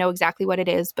 Maybe you know exactly what it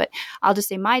is, but I'll just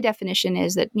say my definition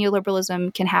is that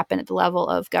neoliberalism can happen at the level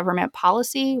of government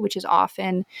policy, which is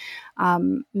often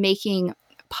making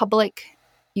public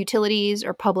utilities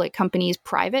or public companies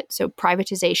private, so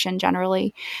privatization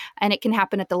generally, and it can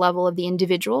happen at the level of the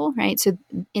individual, right? So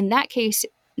in that case,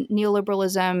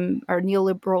 neoliberalism or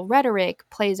neoliberal rhetoric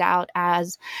plays out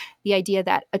as the idea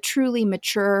that a truly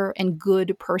mature and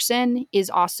good person is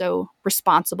also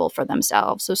responsible for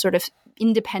themselves, so sort of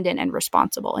independent and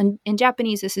responsible. And in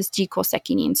Japanese, this is jiko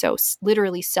sekinin, so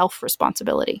literally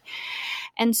self-responsibility.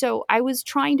 And so I was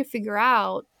trying to figure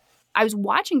out, I was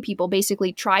watching people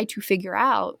basically try to figure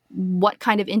out what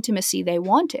kind of intimacy they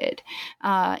wanted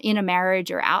in a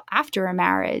marriage or after a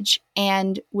marriage,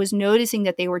 and was noticing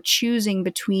that they were choosing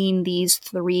between these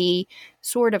three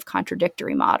sort of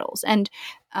contradictory models. And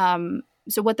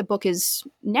so what the book is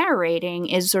narrating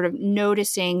is sort of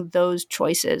noticing those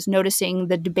choices, noticing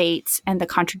the debates and the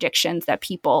contradictions that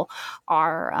people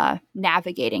are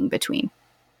navigating between.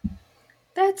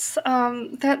 That's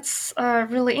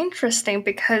really interesting,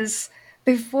 because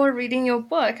before reading your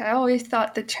book, I always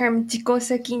thought the term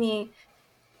jikosekini,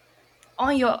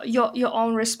 on your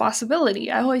own responsibility.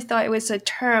 I always thought it was a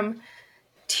term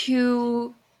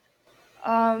to,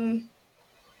 I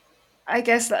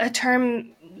guess, a term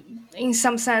in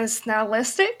some sense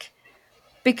nihilistic,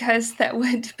 because that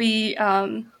would be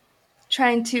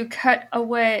trying to cut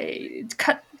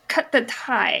the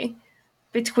tie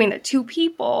between the two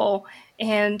people,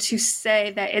 and to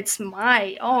say that it's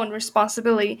my own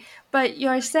responsibility. But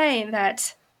you're saying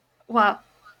that, well,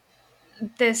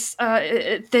 this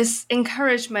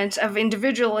encouragement of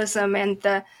individualism and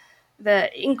the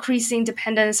increasing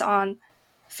dependence on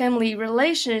family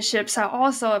relationships are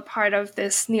also a part of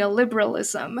this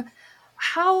neoliberalism.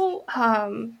 How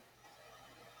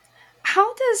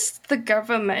does the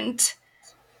government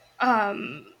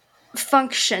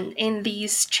function in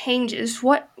these changes?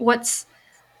 What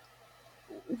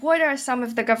are some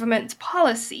of the government's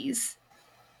policies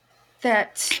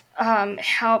that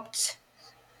helped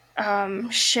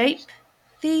shape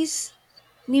these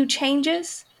new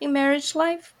changes in marriage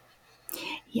life?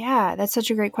 Yeah, that's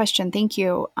such a great question. Thank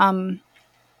you.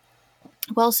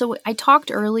 Well, so I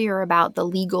talked earlier about the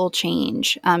legal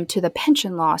change to the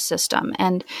pension law system.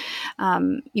 And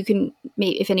you can,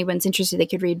 if anyone's interested, they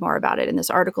could read more about it in this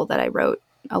article that I wrote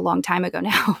a long time ago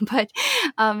now. But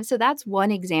so that's one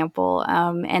example.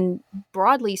 And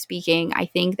broadly speaking, I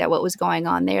think that what was going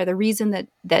on there, the reason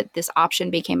that this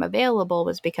option became available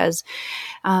was because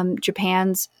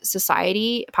Japan's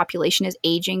society population is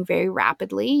aging very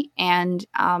rapidly, and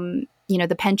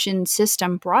the pension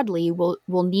system broadly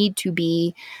will need to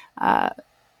be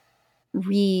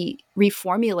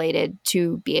reformulated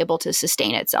to be able to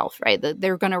sustain itself, right?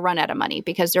 They're going to run out of money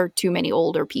because there are too many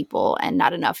older people and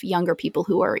not enough younger people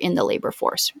who are in the labor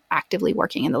force, actively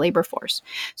working in the labor force.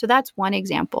 So that's one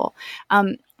example.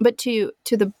 But to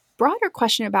the broader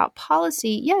question about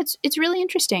policy, yeah, it's really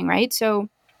interesting, right? So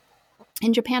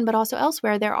in Japan, but also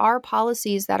elsewhere, there are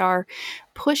policies that are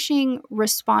pushing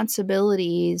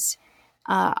responsibilities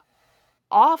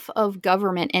off of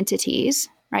government entities,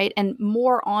 right, and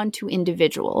more onto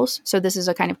individuals. So this is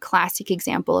a kind of classic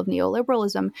example of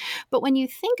neoliberalism. But when you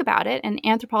think about it, and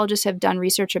anthropologists have done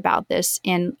research about this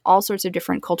in all sorts of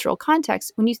different cultural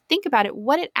contexts, when you think about it,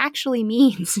 what it actually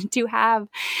means to have,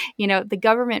 the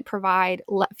government provide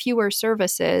fewer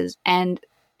services and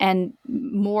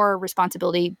more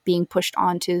responsibility being pushed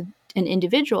onto an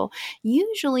individual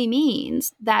usually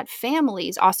means that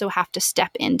families also have to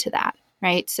step into that.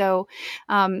 right? So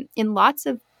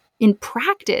in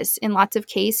practice, in lots of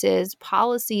cases,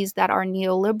 policies that are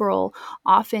neoliberal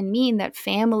often mean that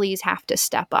families have to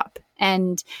step up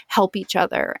and help each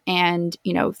other and,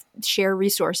 share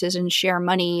resources and share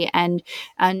money and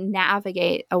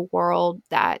navigate a world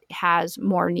that has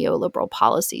more neoliberal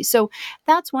policies. So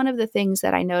that's one of the things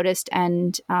that I noticed.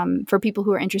 And for people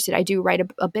who are interested, I do write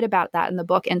a bit about that in the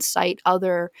book and cite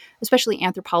other, especially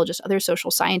anthropologists, other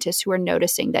social scientists who are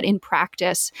noticing that in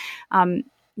practice,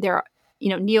 there are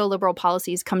neoliberal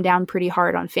policies come down pretty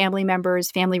hard on family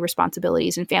members, family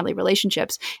responsibilities, and family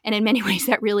relationships. And in many ways,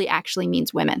 that really actually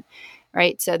means women,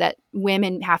 right? So that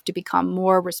women have to become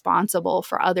more responsible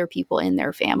for other people in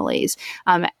their families,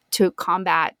 to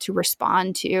combat, to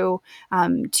respond to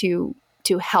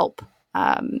help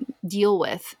deal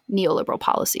with neoliberal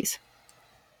policies.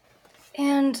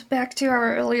 And back to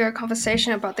our earlier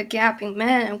conversation about the gap in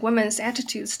men and women's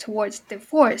attitudes towards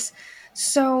divorce.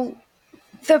 So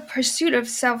the pursuit of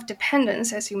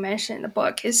self-dependence, as you mentioned in the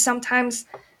book, is sometimes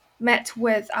met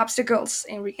with obstacles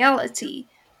in reality.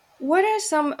 What are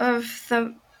some of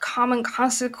the common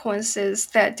consequences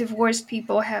that divorced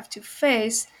people have to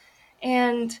face,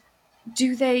 and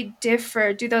do they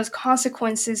differ? Do those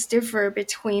consequences differ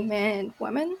between men and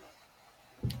women?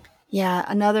 Yeah,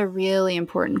 another really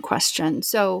important question.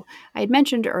 So I had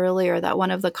mentioned earlier that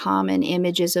one of the common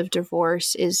images of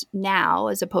divorce is now,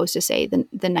 as opposed to, say, the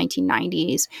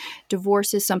 1990s.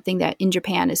 Divorce is something that in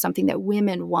Japan is something that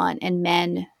women want and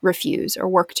men refuse or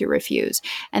work to refuse.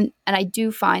 And I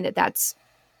do find that that's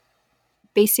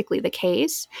basically the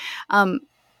case.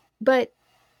 But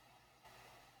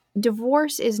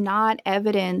divorce is not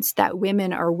evidence that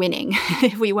women are winning,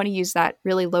 if we want to use that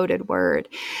really loaded word,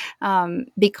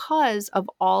 because of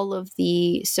all of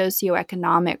the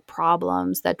socioeconomic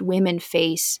problems that women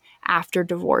face after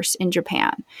divorce in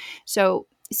Japan. So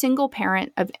single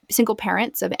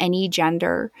parents of any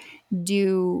gender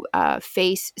do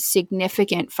face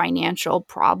significant financial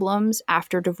problems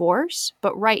after divorce.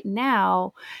 But right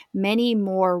now, many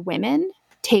more women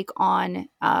take on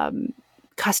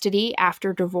custody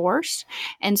after divorce.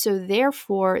 And so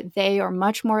therefore, they are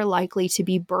much more likely to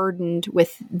be burdened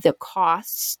with the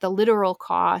costs, the literal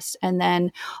costs, and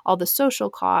then all the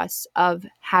social costs of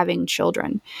having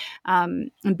children,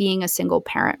 and being a single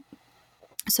parent.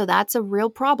 So that's a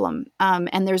real problem.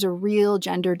 And there's a real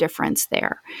gender difference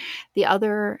there. The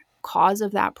other cause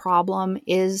of that problem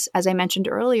is, as I mentioned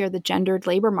earlier, the gendered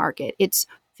labor market. It's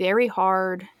very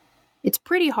hard. It's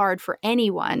pretty hard for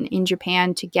anyone in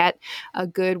Japan to get a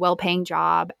good, well-paying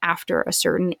job after a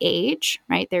certain age,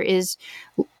 right? There is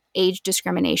age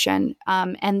discrimination.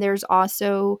 And there's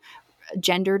also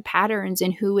gendered patterns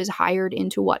in who is hired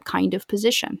into what kind of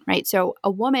position, right? So a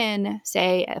woman,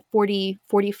 say a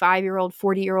 45-year-old,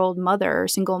 40-year-old mother,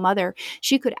 single mother,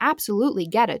 she could absolutely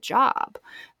get a job,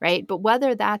 right? But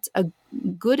whether that's a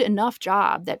good enough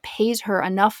job that pays her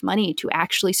enough money to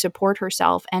actually support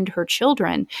herself and her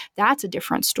children, that's a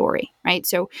different story, right?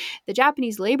 So the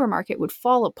Japanese labor market would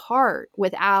fall apart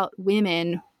without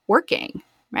women working,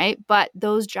 right? But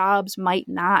those jobs might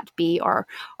not be or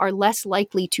are less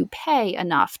likely to pay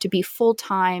enough to be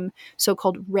full-time,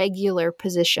 so-called regular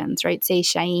positions, right?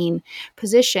 Seishain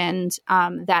positions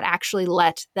that actually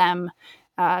let them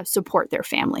support their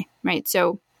family, right?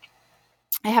 So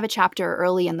I have a chapter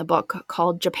early in the book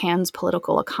called Japan's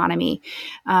Political Economy,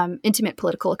 Intimate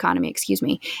Political Economy,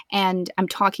 and I'm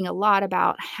talking a lot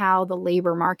about how the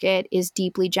labor market is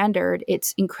deeply gendered.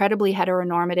 It's incredibly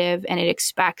heteronormative, and it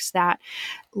expects that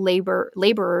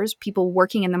laborers, people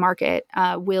working in the market,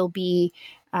 will be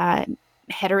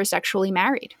heterosexually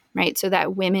married, right? So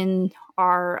that women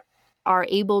are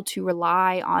able to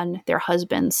rely on their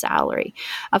husband's salary.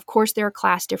 Of course, there are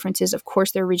class differences. Of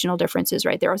course, there are regional differences,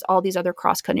 right? There's all these other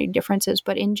cross-cutting differences.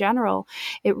 But in general,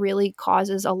 it really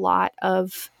causes a lot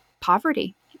of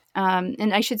poverty.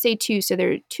 And I should say, too, so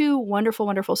there are two wonderful,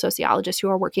 wonderful sociologists who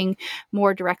are working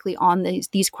more directly on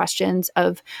these questions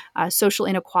of social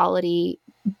inequality,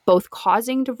 both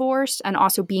causing divorce and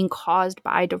also being caused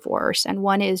by divorce. And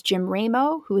one is Jim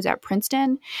Ramo, who is at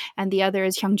Princeton, and the other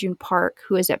is Hyungjun Park,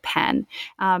 who is at Penn.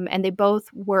 And they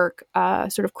both work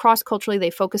sort of cross-culturally.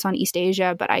 They focus on East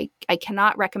Asia, but I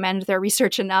cannot recommend their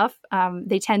research enough.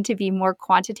 They tend to be more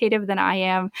quantitative than I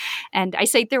am. And I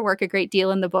cite their work a great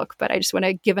deal in the book, but I just want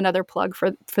to give another plug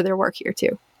for their work here,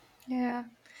 too. Yeah.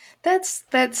 That's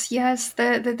yes,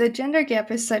 the gender gap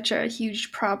is such a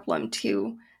huge problem,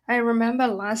 too. I remember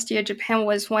last year, Japan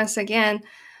was once again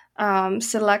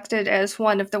selected as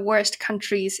one of the worst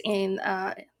countries in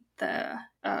the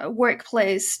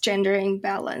workplace gender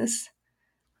imbalance.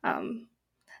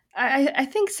 I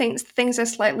think things are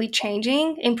slightly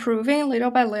changing, improving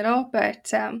little by little,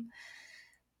 but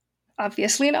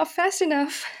obviously not fast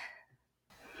enough.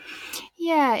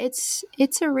 Yeah, it's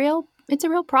a real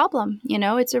problem.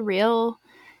 It's a real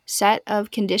set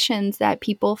of conditions that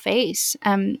people face.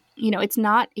 It's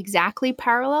not exactly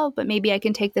parallel, but maybe I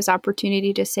can take this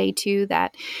opportunity to say too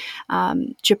that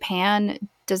Japan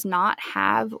does not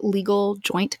have legal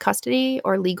joint custody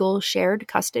or legal shared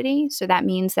custody. So that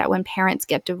means that when parents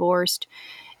get divorced,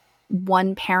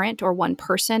 one parent or one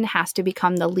person has to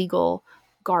become the legal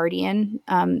guardian,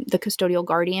 the custodial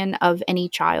guardian of any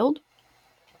child.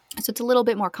 So it's a little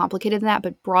bit more complicated than that,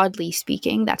 but broadly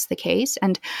speaking, that's the case.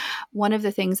 And one of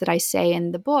the things that I say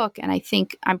in the book, and I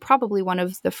think I'm probably one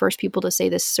of the first people to say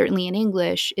this, certainly in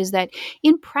English, is that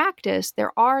in practice,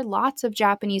 there are lots of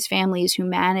Japanese families who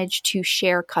manage to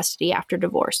share custody after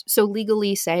divorce. So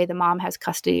legally, say the mom has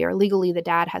custody or legally the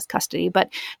dad has custody, but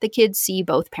the kids see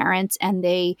both parents and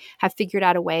they have figured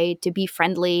out a way to be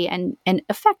friendly and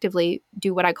effectively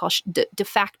do what I call de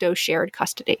facto shared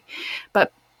custody.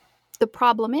 But the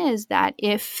problem is that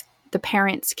if the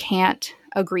parents can't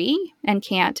agree and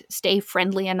can't stay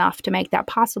friendly enough to make that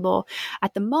possible,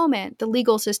 at the moment, the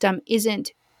legal system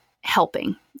isn't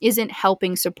helping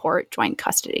support joint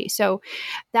custody. So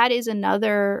that is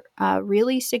another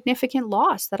really significant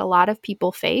loss that a lot of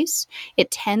people face.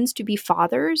 It tends to be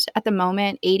fathers. At the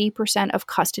moment, 80% of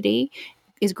custody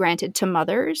is granted to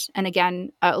mothers. And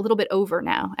again, a little bit over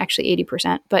now, actually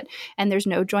 80%, and there's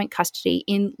no joint custody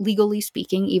in legally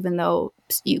speaking, even though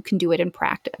you can do it in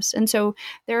practice. And so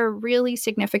there are really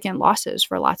significant losses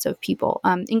for lots of people,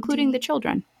 including the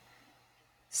children.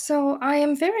 So I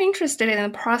am very interested in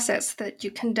the process that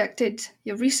you conducted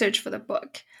your research for the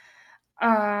book.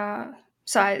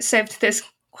 So I saved this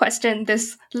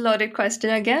loaded question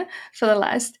again for the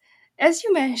last. As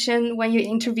you mentioned, when you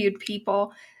interviewed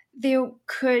people, there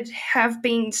could have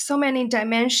been so many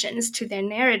dimensions to their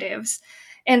narratives.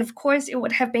 And of course, it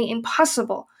would have been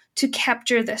impossible to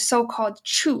capture the so-called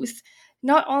truth,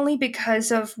 not only because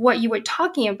of what you were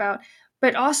talking about,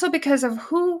 but also because of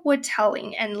who were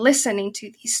telling and listening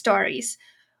to these stories.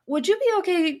 Would you be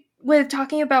okay with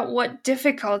talking about what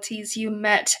difficulties you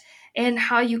met and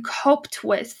how you coped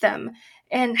with them,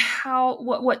 and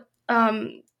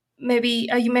maybe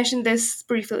you mentioned this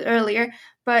briefly earlier,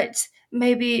 but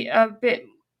maybe a bit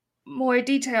more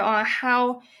detail on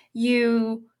how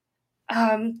you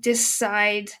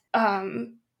decide,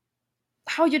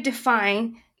 how you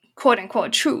define quote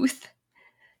unquote truth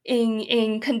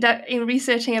in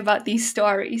researching about these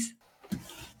stories.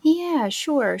 Yeah,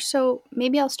 sure. So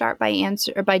maybe I'll start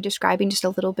by describing just a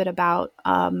little bit about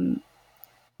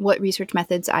what research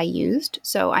methods I used.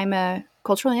 So I'm a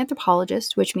cultural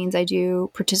anthropologist, which means I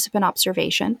do participant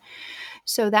observation.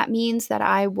 So that means that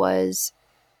I was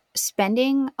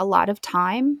spending a lot of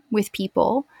time with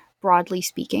people, broadly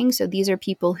speaking. So these are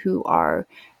people who are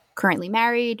currently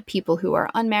married, people who are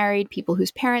unmarried, people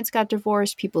whose parents got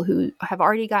divorced, people who have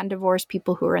already gotten divorced,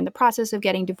 people who are in the process of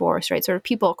getting divorced, right? Sort of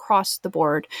people across the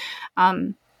board.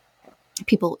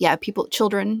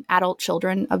 Children, adult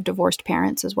children of divorced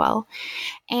parents as well.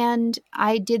 And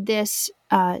I did this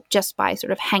just by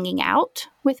sort of hanging out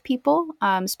with people,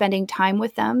 spending time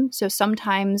with them. So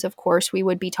sometimes, of course, we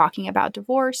would be talking about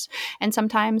divorce, and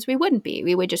sometimes we wouldn't be.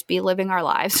 We would just be living our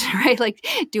lives, right? Like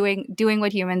doing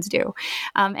what humans do.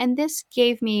 And this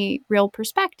gave me real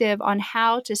perspective on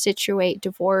how to situate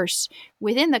divorce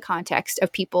within the context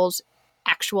of people's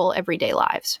actual everyday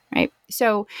lives, right?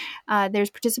 So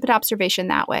there's participant observation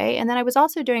that way. And then I was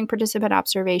also doing participant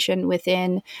observation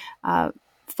within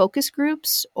focus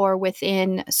groups or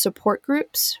within support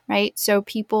groups, right? So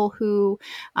people who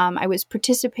I was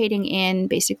participating in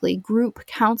basically group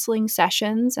counseling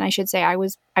sessions. And I should say I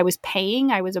was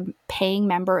a paying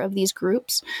member of these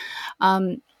groups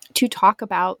to talk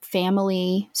about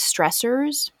family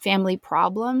stressors, family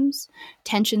problems,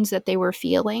 tensions that they were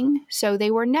feeling. So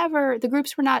the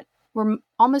groups were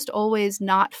almost always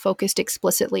not focused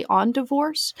explicitly on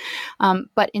divorce,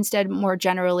 but instead more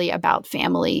generally about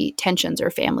family tensions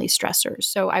or family stressors.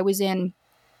 So I was in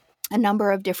a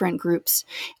number of different groups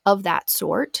of that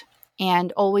sort,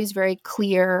 and always very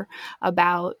clear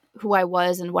about who I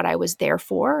was and what I was there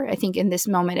for. I think in this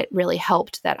moment, it really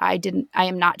helped that I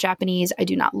am not Japanese. I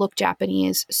do not look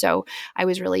Japanese. So I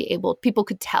was really people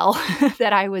could tell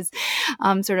that I was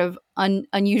sort of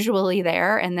unusually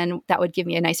there. And then that would give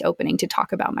me a nice opening to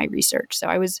talk about my research. So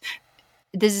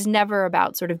this is never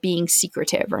about sort of being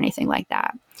secretive or anything like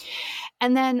that.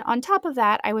 And then on top of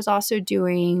that, I was also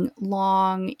doing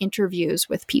long interviews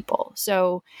with people.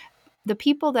 So the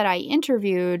people that I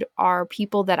interviewed are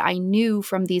people that I knew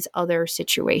from these other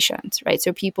situations, right?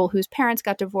 So people whose parents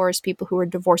got divorced, people who were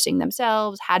divorcing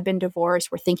themselves, had been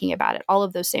divorced, were thinking about it, all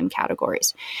of those same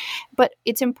categories. But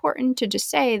it's important to just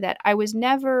say that I was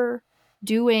never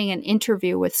doing an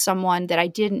interview with someone that I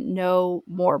didn't know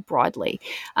more broadly.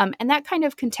 And that kind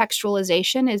of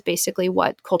contextualization is basically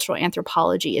what cultural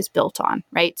anthropology is built on,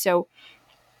 right? So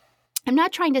I'm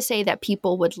not trying to say that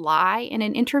people would lie in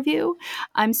an interview.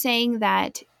 I'm saying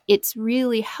that it's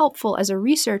really helpful as a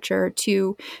researcher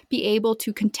to be able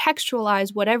to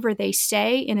contextualize whatever they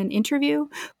say in an interview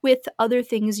with other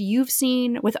things you've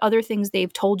seen, with other things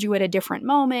they've told you at a different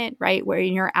moment, right? Where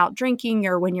you're out drinking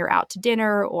or when you're out to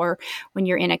dinner or when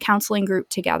you're in a counseling group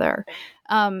together.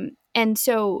 And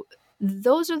so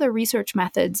those are the research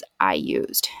methods I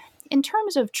used. In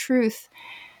terms of truth,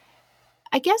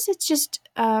 I guess it's just,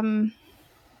 I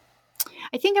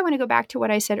think I want to go back to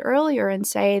what I said earlier and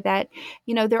say that,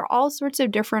 there are all sorts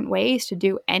of different ways to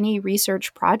do any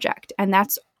research project. And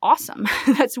that's awesome.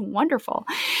 That's wonderful.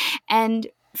 And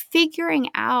figuring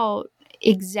out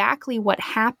exactly what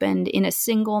happened in a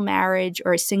single marriage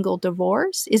or a single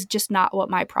divorce is just not what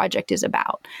my project is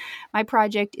about. My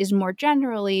project is more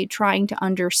generally trying to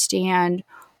understand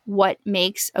what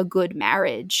makes a good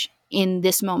marriage in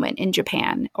this moment in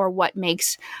Japan, or what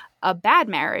makes a bad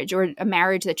marriage or a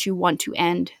marriage that you want to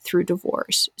end through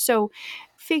divorce. So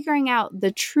figuring out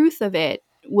the truth of it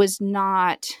was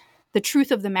not, the truth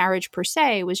of the marriage per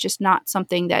se was just not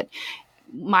something that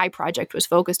my project was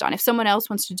focused on. If someone else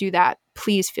wants to do that,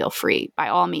 please feel free. By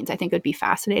all means, I think it would be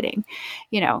fascinating.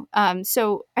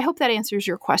 So I hope that answers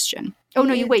your question. Oh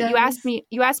no, you asked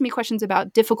me questions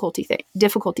about difficulties.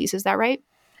 Is that right?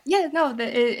 Yeah, no,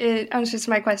 it answers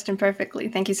my question perfectly.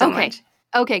 Thank you so much.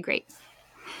 Okay, great.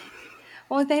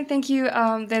 Well, thank you.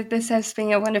 This has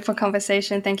been a wonderful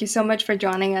conversation. Thank you so much for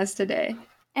joining us today.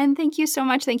 And thank you so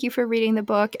much. Thank you for reading the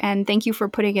book, and thank you for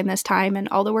putting in this time and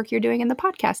all the work you're doing in the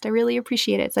podcast. I really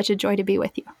appreciate it. It's such a joy to be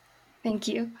with you. Thank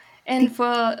you. And for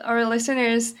our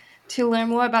listeners to learn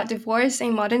more about divorce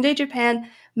in modern-day Japan,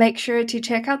 make sure to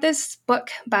check out this book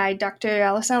by Dr.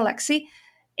 Allison Alexie,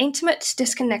 Intimate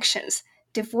Disconnections,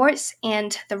 Divorce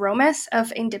and the Romance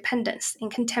of Independence in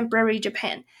Contemporary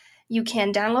Japan. You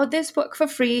can download this book for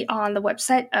free on the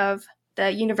website of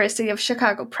the University of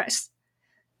Chicago Press.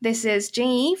 This is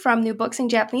Jing Yi from New Books in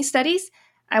Japanese Studies.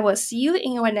 I will see you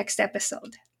in our next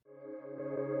episode.